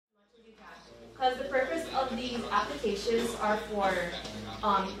Because the purpose of these applications are for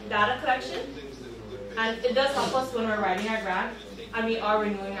data collection, and it does help us when we're writing our grant, and we are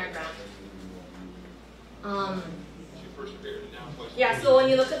renewing our grant. Yeah, so when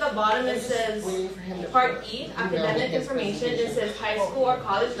you look at the bottom, it says Part E, academic information. It says high school or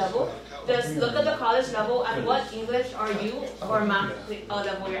college level. Just look at the college level and what English are you or math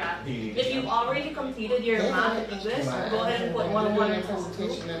level you're at. If you've already completed your math and English, go ahead and put 101 or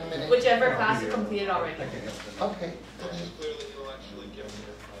 2, whichever class you completed already. Okay.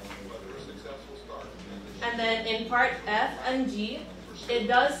 And then in Part F and G, it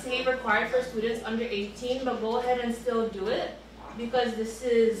does say required for students under 18, but go ahead and still do it because this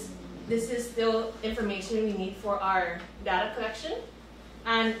is still information we need for our data collection.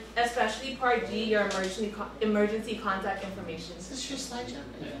 And especially Part G, your emergency contact information. Is this your slideshow?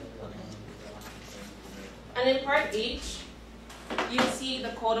 Yeah. Okay. And in Part H, you see the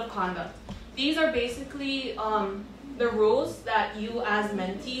code of conduct. These are basically the rules that you as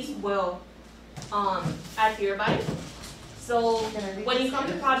mentees will adhere by. So when you come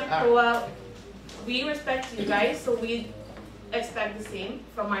to Project PROA, we respect you guys, so we expect the same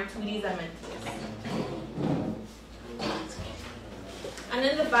from our 2Ds and mentees. And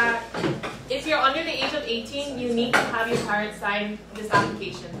in the back, if you're under the age of 18, you need to have your parents sign this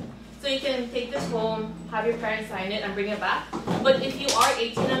application. So you can take this home, have your parents sign it, and bring it back. But if you are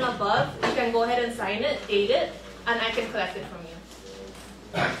 18 and above, you can go ahead and sign it, date it, and I can collect it from you.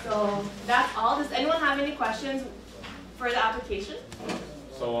 So that's all. Does anyone have any questions for the application?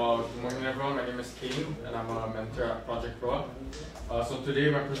 So good morning everyone, my name is Kane and I'm a mentor at Project PROA. So today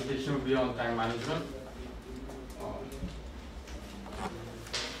my presentation will be on time management.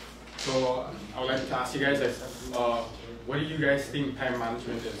 So I would like to ask you guys, what do you guys think time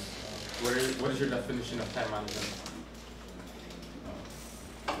management is? What is your definition of time management?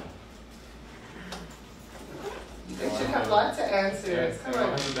 You should have lots of answers. Yeah,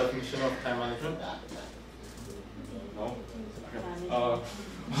 anyone has a definition of time management? No? Okay.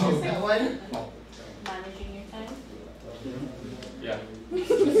 Is that one? No. Managing your time? Yeah.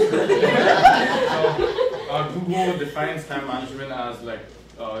 So, Google defines time management as like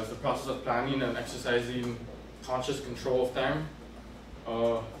it's the process of planning and exercising conscious control of time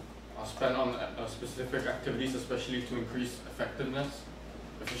spent on specific activities, especially to increase effectiveness,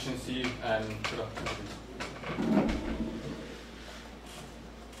 efficiency, and productivity.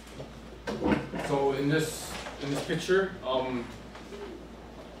 So in this picture,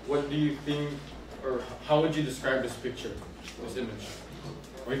 what do you think, or how would you describe this picture, this image?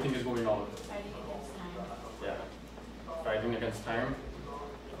 What do you think is going on? Fighting against time. Yeah, fighting against time.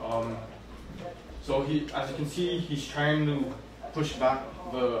 So as you can see, he's trying to push back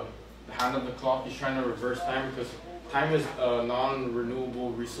the hand of the clock. He's trying to reverse time because time is a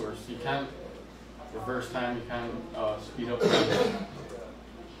non-renewable resource. You can't reverse time. You can't speed up time.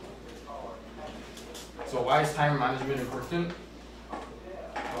 So why is time management important?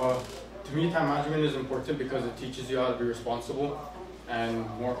 To me, time management is important because it teaches you how to be responsible and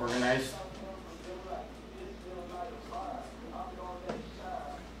more organized.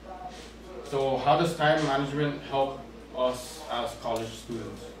 So how does time management help us as college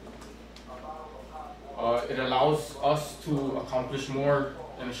students? It allows us to accomplish more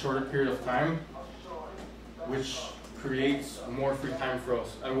in a shorter period of time, which creates more free time for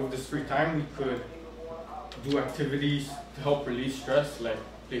us. And with this free time, we could do activities to help release stress, like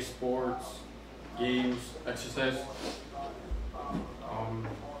play sports, games, exercise,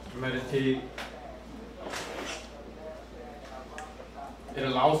 meditate. It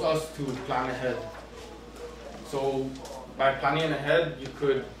allows us to plan ahead. So by planning ahead, you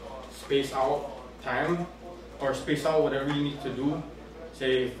could space out time or space out whatever you need to do.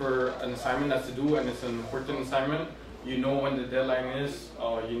 Say for an assignment that's to do and it's an important assignment, you know when the deadline is,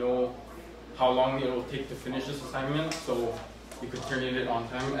 you know how long it will take to finish this assignment, so you could turn it in on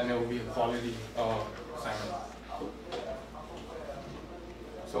time and it will be a quality assignment.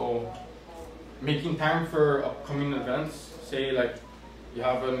 So making time for upcoming events, say like you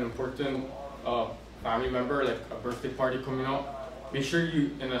have an important family member, like a birthday party coming up, make sure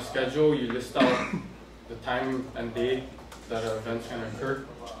you, in a schedule, you list out the time and day that an event's going to occur.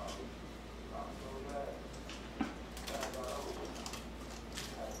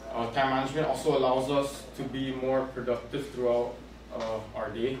 Time management also allows us to be more productive throughout our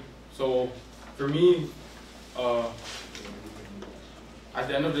day. So for me, at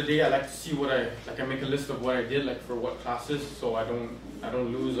the end of the day, I like to see what I make a list of what I did, like for what classes, so I don't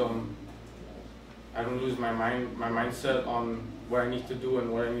lose my mindset on what I need to do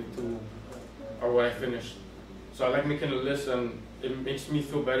and what I need to, or what I finished. So I like making a list, and it makes me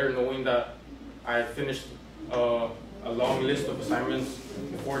feel better knowing that I finished a long list of assignments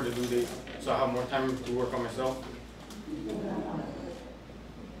before the due date, so I have more time to work on myself.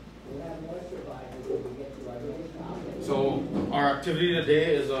 So our activity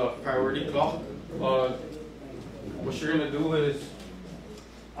today is a priority clock. What you're gonna do is,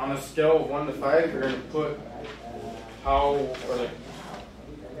 on a scale of 1 to 5, you're gonna put how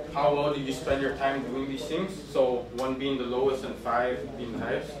well did you spend your time doing these things. So 1 being the lowest and 5 being the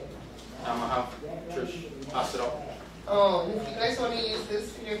highest. I'm gonna have Trish pass it up. Oh, if you guys want to use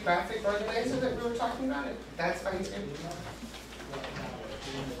this for your graphic organizer that we were talking about, that's fine too.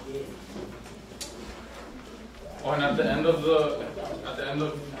 Oh, and at the end of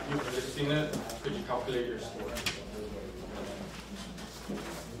you listing it, could you calculate your score?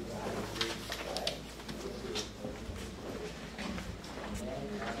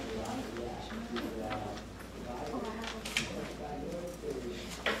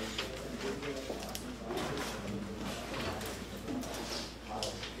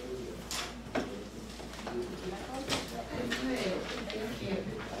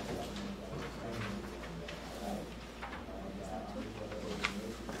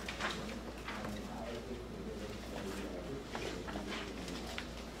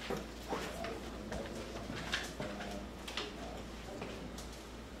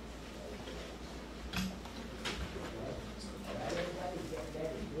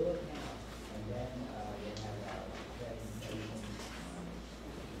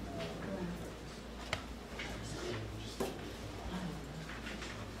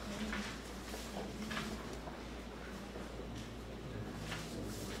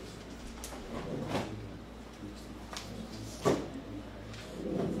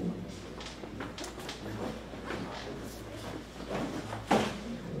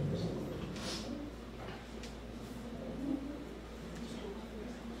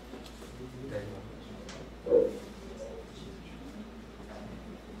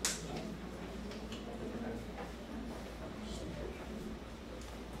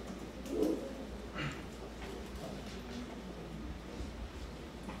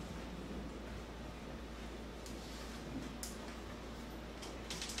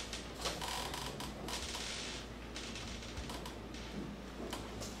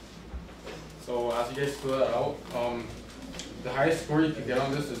 So as you guys fill that out, the highest score you could get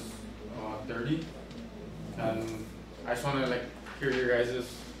on this is 30, and I just want to hear your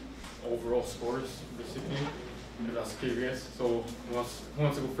guys' overall scores basically, if that's curious. So who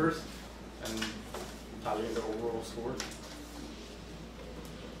wants to go first and tally the overall score?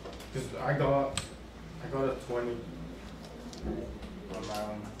 Because I got a 20 on my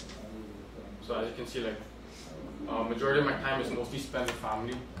own. So as you can see, majority of my time is mostly spent with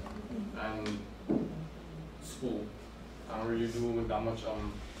family and school. I don't really do that much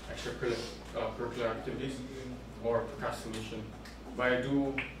extracurricular activities or procrastination, but I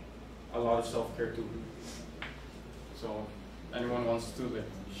do a lot of self-care too. So anyone wants to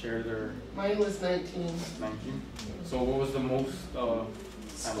share their? Mine was 19. 19. So what was the most?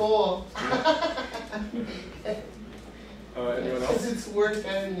 School. Anyone else? Because it's work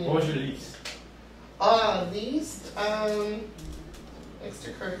and. What was your least? Least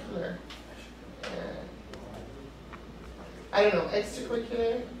extracurricular. I don't know,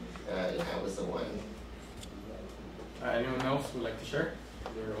 extracurricular. Yeah, it was the one. Anyone else would like to share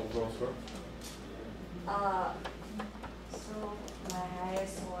their overall score? So my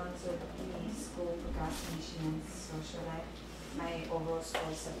highest ones would be school, procrastination, and social life. My overall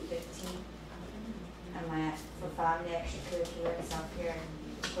score is 15, and for family, extracurricular, and self-care,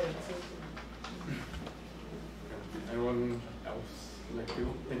 22. Anyone else like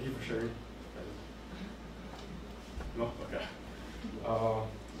you? Thank you for sharing. No? Okay.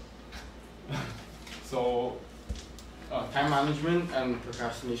 So time management and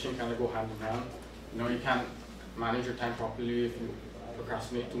procrastination kind of go hand in hand. You can't manage your time properly if you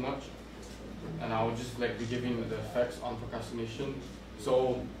procrastinate too much. And I'll just be giving the effects on procrastination.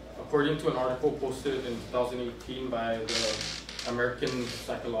 So according to an article posted in 2018 by the American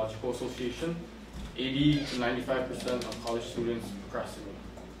Psychological Association, 80 to 95% of college students procrastinate.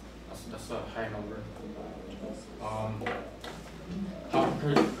 That's a high number. How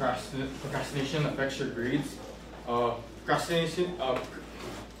procrastination affects your grades?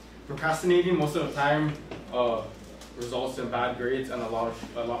 Procrastinating most of the time results in bad grades and a lot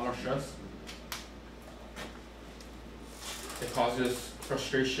more stress. It causes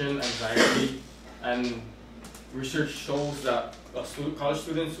frustration, anxiety, and research shows that college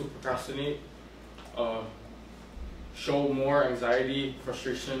students who procrastinate show more anxiety,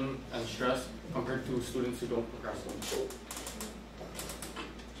 frustration, and stress compared to students who don't procrastinate.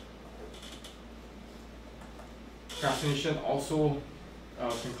 procrastination also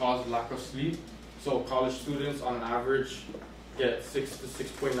can cause lack of sleep. So college students on average get 6 to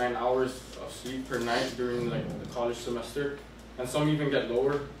 6.9 hours of sleep per night during like the college semester, and some even get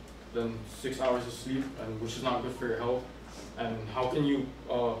lower than 6 hours of sleep, and which is not good for your health. And how can you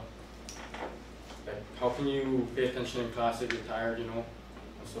pay attention in class if you're tired, you know,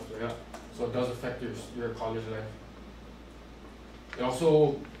 and stuff like that. So it does affect your college life. It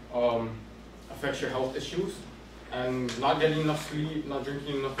also affects your health issues, and not getting enough sleep, not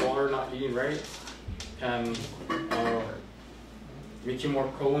drinking enough water, not eating right can make you more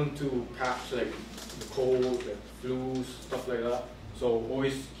prone to catch like the cold, like flus, stuff like that. So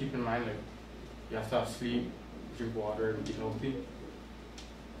always keep in mind, like, you have to have sleep, drink water, and be healthy.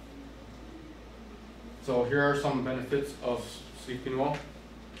 So here are some benefits of sleeping well.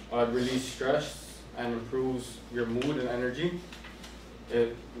 It relieves stress and improves your mood and energy.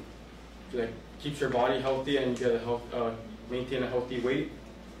 It like keeps your body healthy and you get maintain a healthy weight.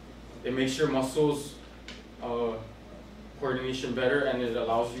 It makes your muscles coordination better, and it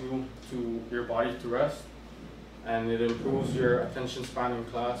allows your body to rest, and it improves your attention span in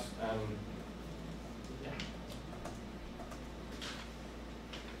class. And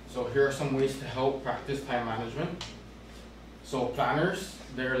so here are some ways to help practice time management. So planners,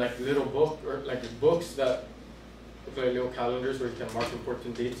 they're like little books that look like little calendars where you can mark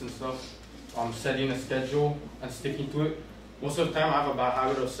important dates and stuff. Setting a schedule and sticking to it. Most of the time I have a bad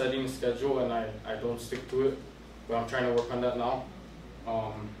habit of setting a schedule and I don't stick to it, but I'm trying to work on that now.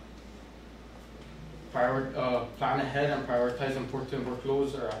 Plan ahead and prioritize important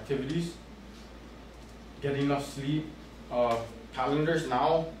workloads or activities. Get enough sleep. Calendars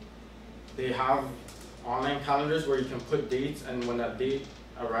now, they have online calendars where you can put dates, and when that date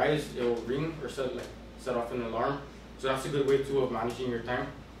arrives, it will ring or set off an alarm. So that's a good way too of managing your time.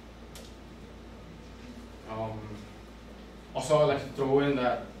 Also, I'd like to throw in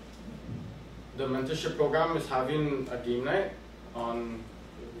that the mentorship program is having a game night on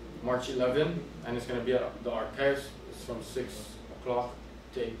March 11, and it's going to be at the archives. It's from 6 o'clock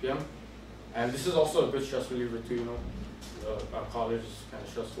to 8 p.m. And this is also a good stress reliever too, you know. Our college is kind of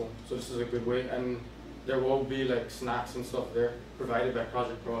stressful, so this is a good way. And there will be like snacks and stuff there provided by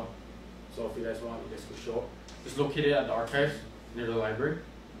Project Pro. So if you guys want, you guys can show up. It's located at the archives near the library.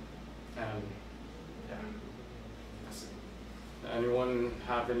 And yeah, that's it. Anyone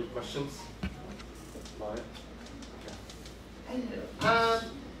have any questions about it? Okay.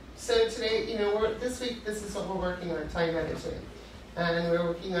 So today, you know, this week, this is what we're working on, time management. And we're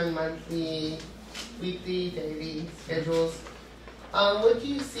working on monthly, weekly, daily schedules. What do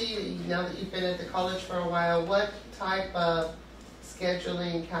you see, now that you've been at the college for a while, what type of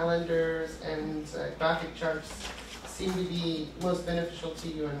scheduling, calendars, and graphic charts seem to be most beneficial to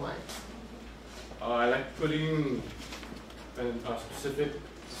you, and why? I like putting specific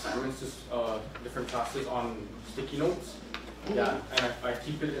assignments to different classes on sticky notes. Mm-hmm. Yeah, and I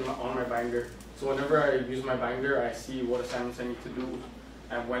keep it on my binder. So whenever I use my binder, I see what assignments I need to do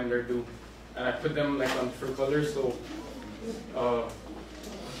and when they're due. And I put them like on different colors, so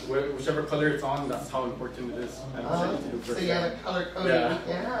whichever color it's on, that's how important it is. And so you have a color coding.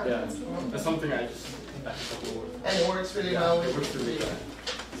 Yeah. That's something I just and it works really well. It works really well.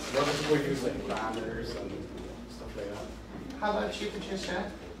 Other people use like planners and stuff like that. How about you,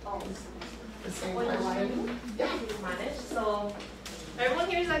 Patricia? The same question. Yeah. Manage. So everyone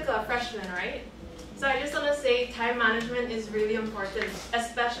here is like a freshman, right? So I just want to say time management is really important,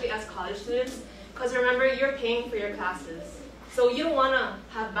 especially as college students, because remember, you're paying for your classes. So you don't want to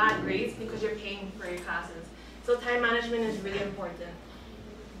have bad grades because you're paying for your classes. So time management is really important.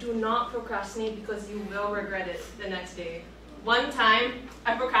 Do not procrastinate because you will regret it the next day. One time,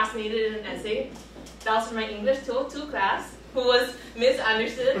 I procrastinated an essay. That was for my English 202 class, who was Miss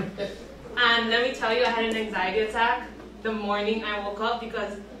Anderson. And let me tell you, I had an anxiety attack the morning I woke up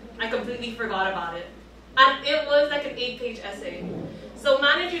because I completely forgot about it. And it was like an 8-page essay. So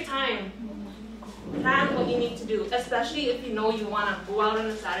manage your time. Plan what you need to do, especially if you know you want to go out on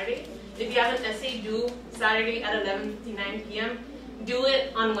a Saturday. If you have an essay due Saturday at 11:59 p.m., do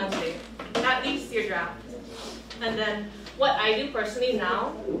it on Wednesday. At least your draft. And then what I do personally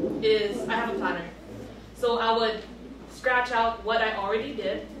now is I have a planner. So I would scratch out what I already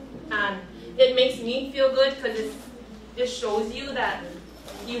did, and it makes me feel good because it shows you that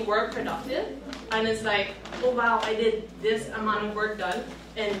you were productive, and it's like, oh wow, I did this amount of work done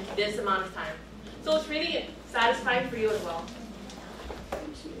in this amount of time. So it's really satisfying for you as well.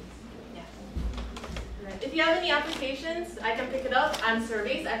 Yeah. Right. If you have any applications, I can pick it up, and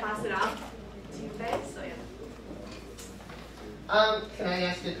surveys, I pass it out to you guys. So yeah. Can I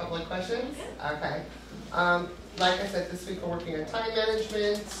ask you a couple of questions? Okay. Like I said, this week we're working on time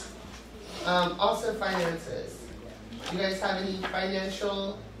management, also finances. Do you guys have any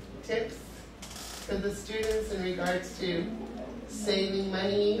financial tips for the students in regards to saving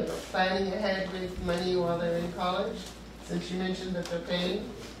money or planning ahead with money while they're in college? Since you mentioned that they're paying.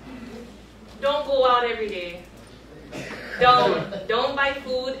 Don't go out every day. Don't buy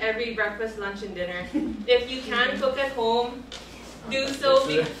food every breakfast, lunch, and dinner. If you can cook at home, do so.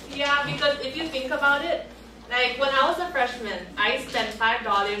 Because if you think about it, like when I was a freshman, I spent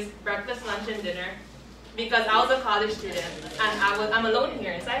 $5 breakfast, lunch, and dinner because I was a college student and I'm alone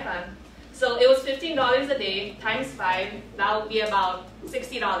here in Saipan. So it was $15 a day times 5. That would be about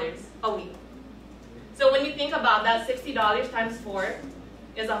 $60 a week. So when you think about that, $60 times 4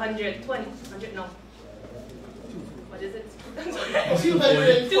 is 120. No. What is it?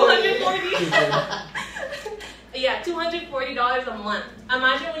 240. Yeah, $240 a month.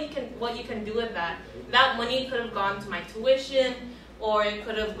 Imagine what you can do with that. That money could have gone to my tuition, or it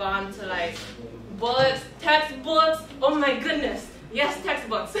could have gone to like books, textbooks. Oh my goodness. Yes,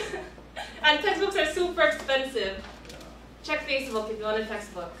 textbooks. And textbooks are super expensive. Check Facebook if you want a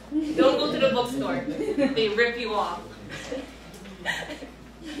textbook. Don't go to the bookstore. They rip you off.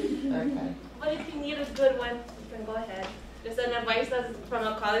 Okay. But if you need a good one, you can go ahead. Just an advice that's from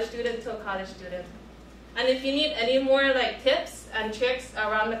a college student to a college student. And if you need any more like tips and tricks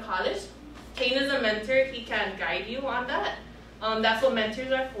around the college, Kane is a mentor. He can guide you on that. That's what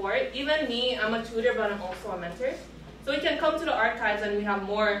mentors are for. Even me, I'm a tutor, but I'm also a mentor. So you can come to the archives and we have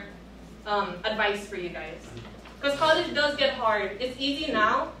more advice for you guys. Because college does get hard. It's easy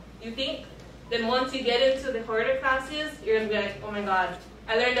now, you think. Then once you get into the harder classes, you're going to be like, oh my God,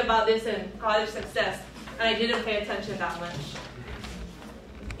 I learned about this in college success, and I didn't pay attention that much.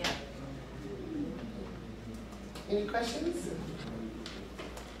 Yeah. Any questions?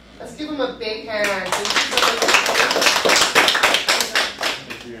 Let's give them a big hand. Thank you so much.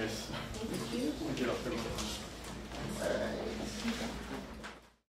 Thank you guys. Thank you. Thank you.